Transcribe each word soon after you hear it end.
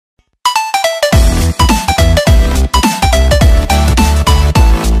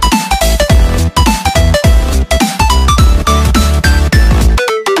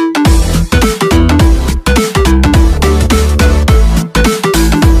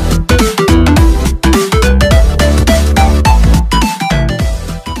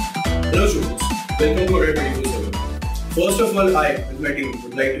I, with my team,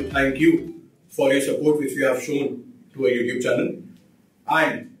 would like to thank you for your support which you have shown to our YouTube channel.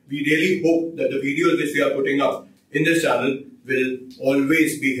 And we really hope that the videos which we are putting up in this channel will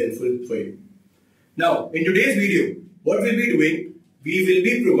always be helpful for you. Now, in today's video, what we'll be doing, we will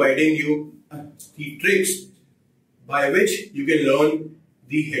be providing you the tricks by which you can learn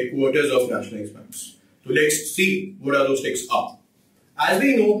the headquarters of nationalized banks. So let's see what are those tricks are. As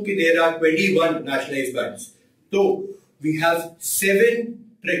we know, there are 21 nationalized banks. So we have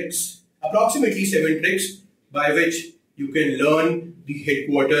 7 tricks, approximately 7 tricks by which you can learn the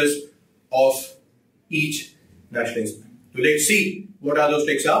headquarters of each nationalized bank. So let's see what are those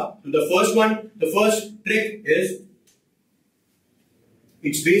tricks are. So the first trick is,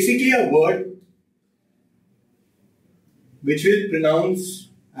 it's basically a word which will pronounce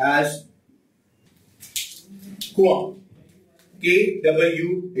as KWA.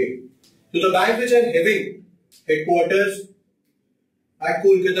 K-W-A. So the banks which are having headquarters at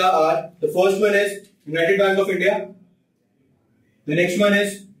Kolkata are, the first one is United Bank of India, the next one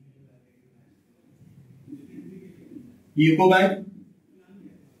is UCO Bank,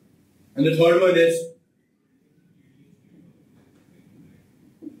 and the third one is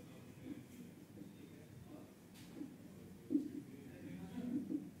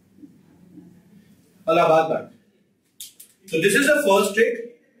Allahabad Bank. So this is the first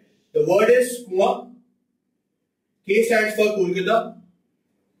trick. The word is KWA. K stands for Kolkata.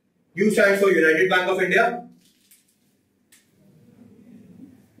 U stands for United Bank of India.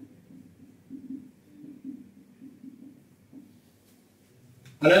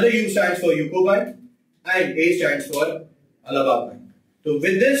 Another U stands for UCO Bank. And A stands for Allahabad Bank. So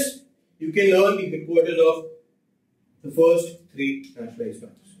with this, you can learn the headquarters of the first 3 nationalized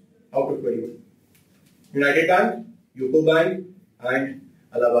banks out of 21. United Bank, UCO Bank and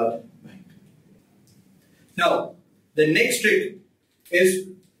Allahabad Bank. Now, the next trick is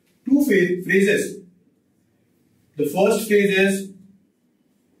 2 phrases. The first phrase is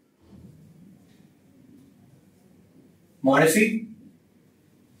Modesty,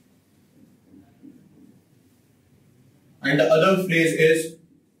 and the other phrase is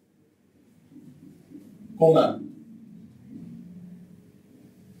Koma.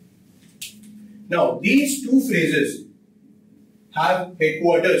 Now, these 2 phrases have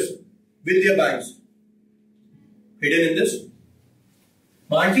headquarters with their banks hidden in this.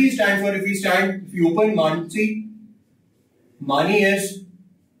 Mansi stands for, if you open Mansi, Mani is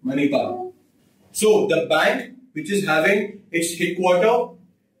Manipal. So, the bank which is having its headquarter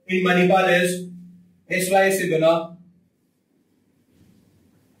in Manipal is SY se bana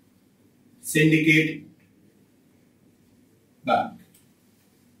Syndicate Bank.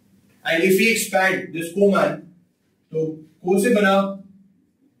 And if we expand this Koman, तो को से बना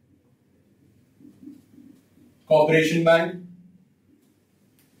Corporation Bank.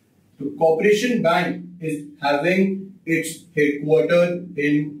 So Corporation Bank is having its headquarters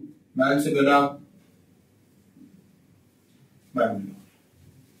in Mansabana, Bangalore.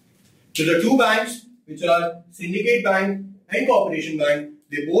 So the 2 banks which are Syndicate Bank and Corporation Bank,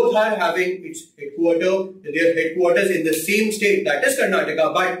 they both are having their headquarters in the same state, that is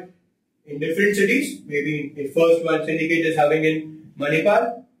Karnataka, but in different cities. Maybe in first one Syndicate is having in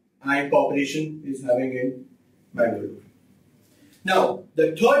Manipal and Corporation is having in Bangalore. Now,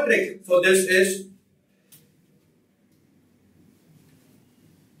 the third trick for this is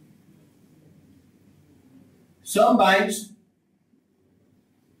some banks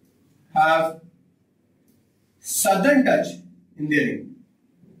have Southern touch in their name.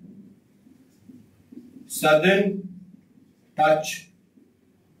 Southern touch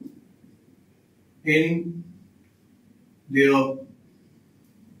in their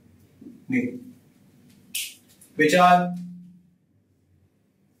name, which are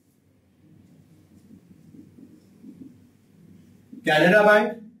Canara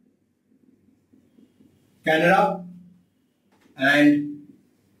Bank, Canara and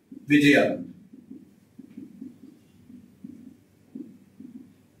Vijaya Bank.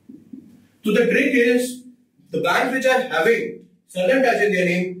 So the trick is, the banks which are having Southern touch in their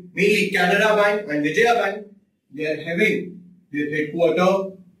name, mainly Canara Bank and Vijaya Bank, they are having their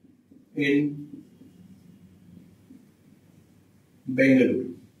headquarters in Bangalore.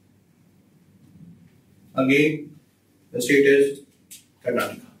 Again, the state is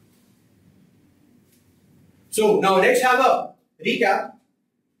Karnataka. So now let's have a recap.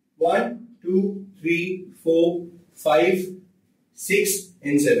 1, 2, 3, 4, 5, 6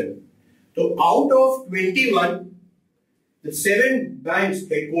 and 7. So out of 21, the 7 banks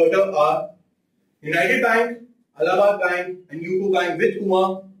headquarters are United Bank, Allahabad Bank and UCO Bank with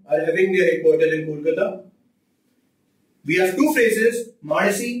Kuma are having their headquarters in Kolkata. we have two phrases,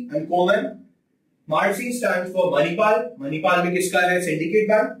 Madasi and Koman. Madasi stands for Manipal. Manipal में किसका है? Syndicate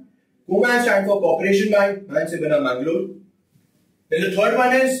Bank. Koman stands for Corporation Bank. Bank से बना Mangalore. Then the third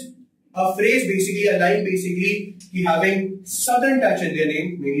one is a phrase, basically a line, basically having southern touch in their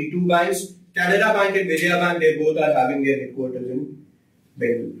name. Mainly two banks, Canara Bank and Vijaya Bank. They both are having their headquarters in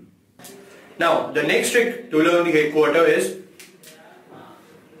Bengaluru. Now, the next trick to learn the headquarter is,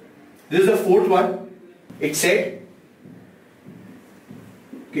 this is the fourth one. It said,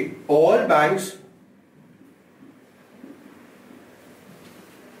 okay, all banks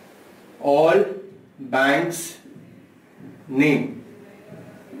name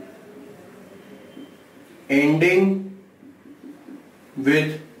ending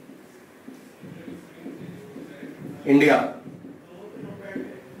with India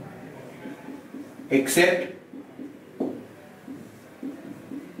except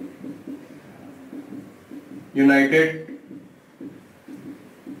United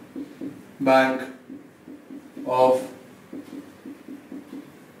Bank of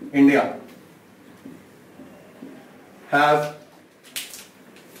India have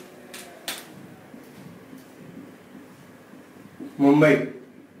Mumbai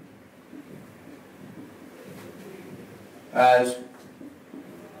as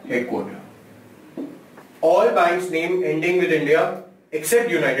headquarters. All banks name ending with India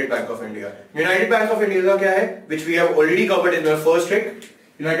except United Bank of India. United Bank of India का क्या है? Which we have already covered in the first trick.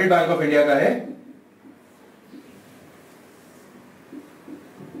 United Bank of India का है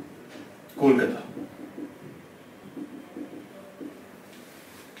Kolkata.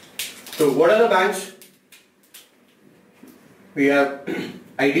 So what are the banks? We have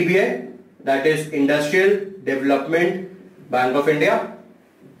IDBI, that is Industrial Development Bank of India.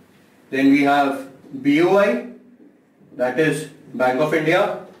 Then we have BOI, that is Bank of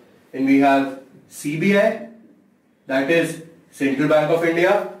India. Then we have CBI, that is Central Bank of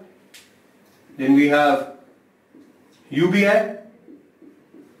India. Then we have UBI,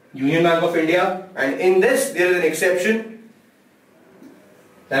 Union Bank of India. And in this there is an exception,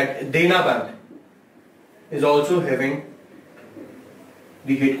 that Dena Bank is also having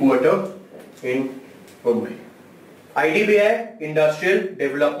the headquarter in Mumbai. IDBI, Industrial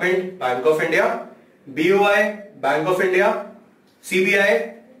Development Bank of India. BOI, Bank of India.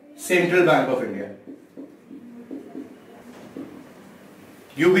 CBI, Central Bank of India.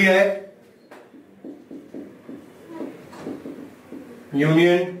 UBI,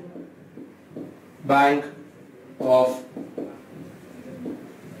 Union Bank of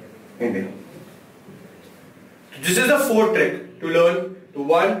India. This is the fourth trick to learn to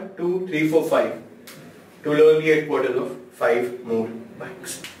 1, 2, 3, 4, 5. To learn the headquarters of 5 more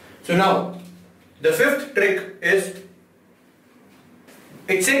banks. So now, the fifth trick is,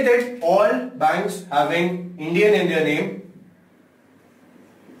 it said that all banks having Indian in their name,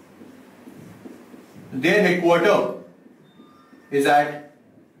 their headquarter is at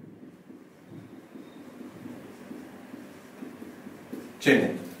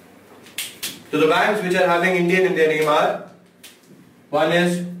Chennai. So the banks which are having Indian in their name are, one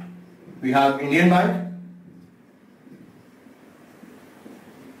is, we have Indian Bank.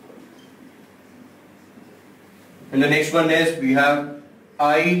 And the next one is, we have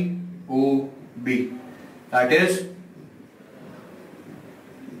IOB, that is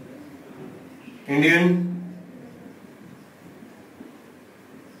Indian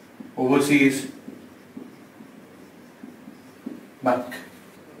Overseas Bank.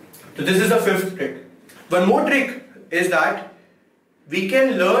 So this is the fifth trick. One more trick is that we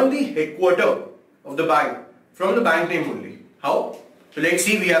can learn the headquarter of the bank from the bank name only. How? So let's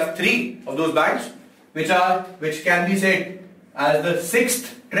see, we have 3 of those banks which can be said as the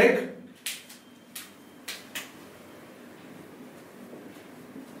sixth trick.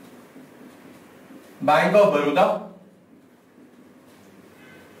 Bank of Baroda,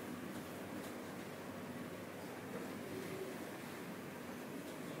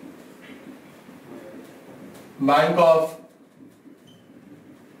 Bank of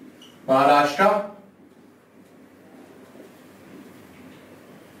Maharashtra,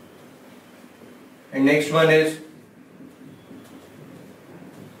 and next one is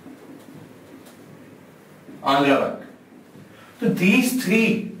Andhra Bank. So these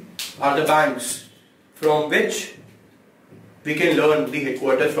 3 are the banks from which we can learn the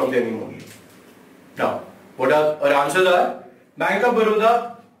headquarters from their name only. Now, what our answers are? Bank of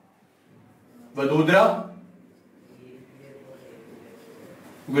Baroda, Vadodara,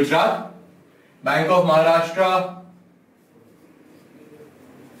 Gujarat. Bank of Maharashtra,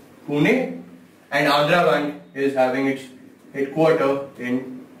 Pune. And Andhra Bank is having its headquarter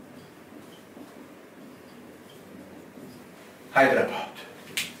in Hyderabad.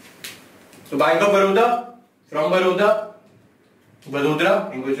 So Bank of Baroda, from Baroda,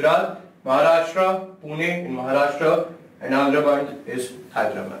 Vadodara in Gujarat, Maharashtra, Pune in Maharashtra, and Andhra Bank is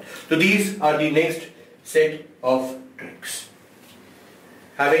Hyderabad. So these are the next set of tricks.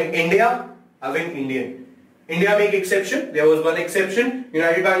 Having India, having Indian. India make exception. There was one exception,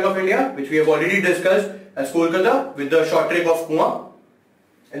 United Bank of India, which we have already discussed as Kolkata with the short trick of Kuan.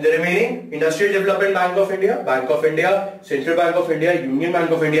 And the remaining, Industrial Development Bank of India, Central Bank of India, Union Bank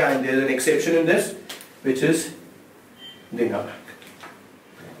of India, and there is an exception in this, which is Dena Bank.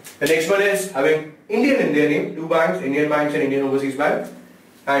 The next one is having Indian in their name, two banks, Indian Banks and Indian Overseas Bank.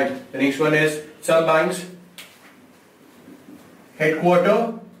 And the next one is some banks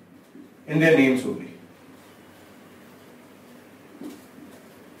headquarter in their names only.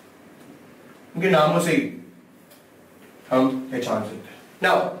 उनके नामों से ही हम पहचान सकते हैं.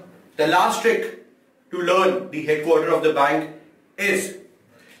 Now, the last trick to learn the headquarter of the bank is,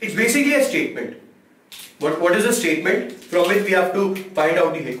 it's basically a statement. What is a statement from which we have to find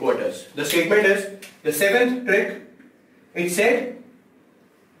out the headquarters? The statement is, the seventh trick, it said,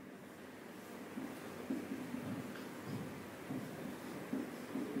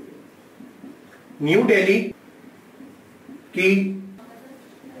 New Delhi की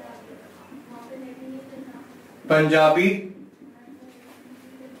Punjabi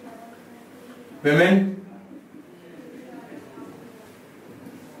women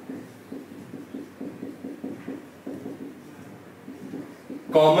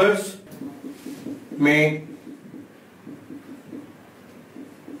commerce में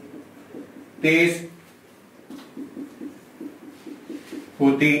तेज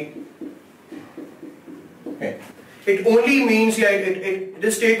होती है. It only means,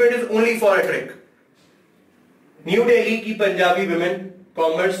 this statement is only for a trick. New Delhi की Punjabi women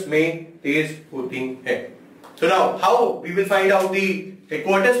commerce में तेज होती है. So now, how we will find out the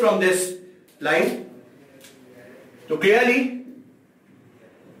headquarters from this line? So clearly,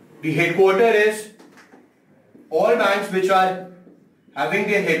 the headquarter is all banks which are having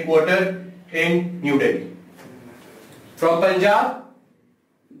their headquarter in New Delhi. From Punjab,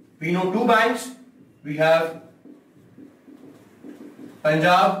 we know two banks. We have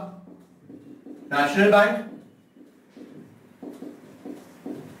Punjab National Bank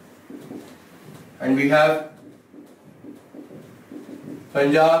and we have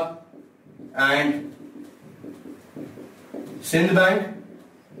Punjab and Sindh Bank.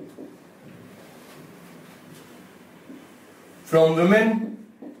 From women,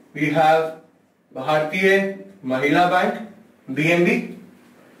 we have Bharatiya Mahila Bank, BMB,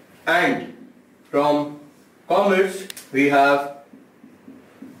 and from commerce, we have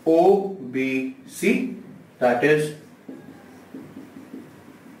OBC, that is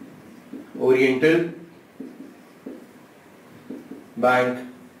Oriental Bank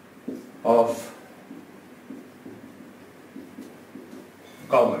of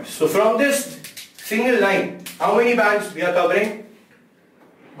Commerce. So from this single line, how many banks we are covering?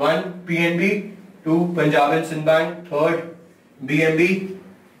 1 PNB, 2 Punjab and Sindh Bank, 3rd BMB,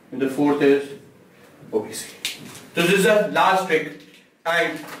 and the 4th is OBC. So this is the last trick.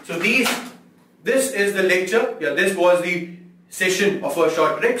 And so this is the lecture. Yeah, this was the session of our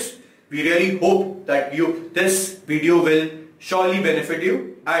short tricks. We really hope that this video will surely benefit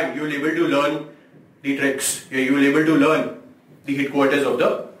you and you will be able to learn the tricks. You will be able to learn the headquarters of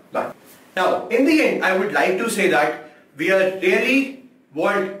the bank. Now, in the end, I would like to say that we really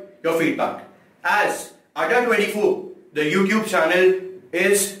want your feedback. As Adda 24, the YouTube channel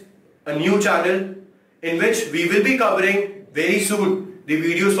is a new channel in which we will be covering very soon the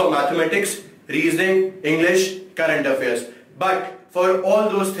videos for mathematics, reasoning, English, current affairs. But for all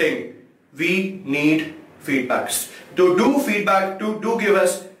those things, we need feedbacks. To do give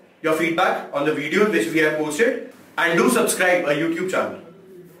us your feedback on the video which we have posted, and do subscribe our YouTube channel.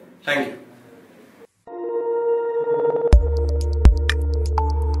 Thank you.